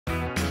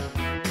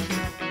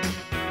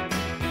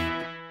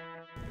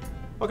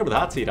Welcome to the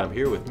hot seat. I'm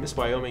here with Miss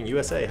Wyoming,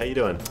 USA. How you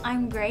doing?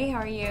 I'm great. How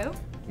are you?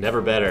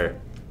 Never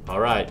better. All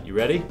right, you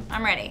ready?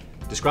 I'm ready.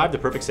 Describe the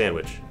perfect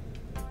sandwich.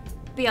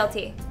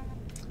 BLT.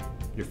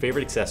 Your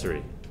favorite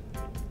accessory.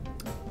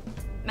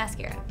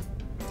 Mascara.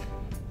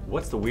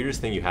 What's the weirdest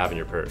thing you have in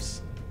your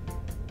purse?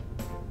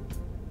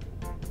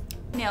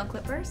 Nail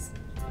clippers.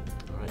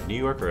 All right, New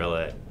York or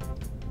LA?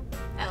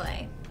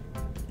 LA.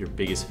 Your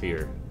biggest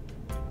fear.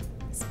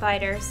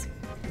 Spiders.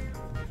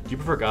 Do you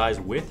prefer guys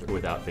with or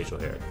without facial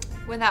hair?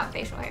 Without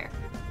facial hair.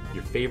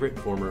 Your favorite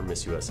former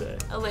Miss USA.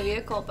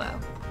 Olivia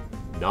Culpo.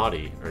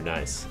 Naughty or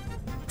nice?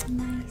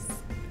 Nice.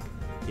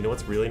 You know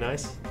what's really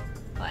nice?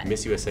 What?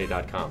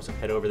 MissUSA.com. So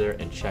head over there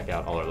and check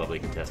out all our lovely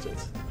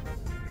contestants.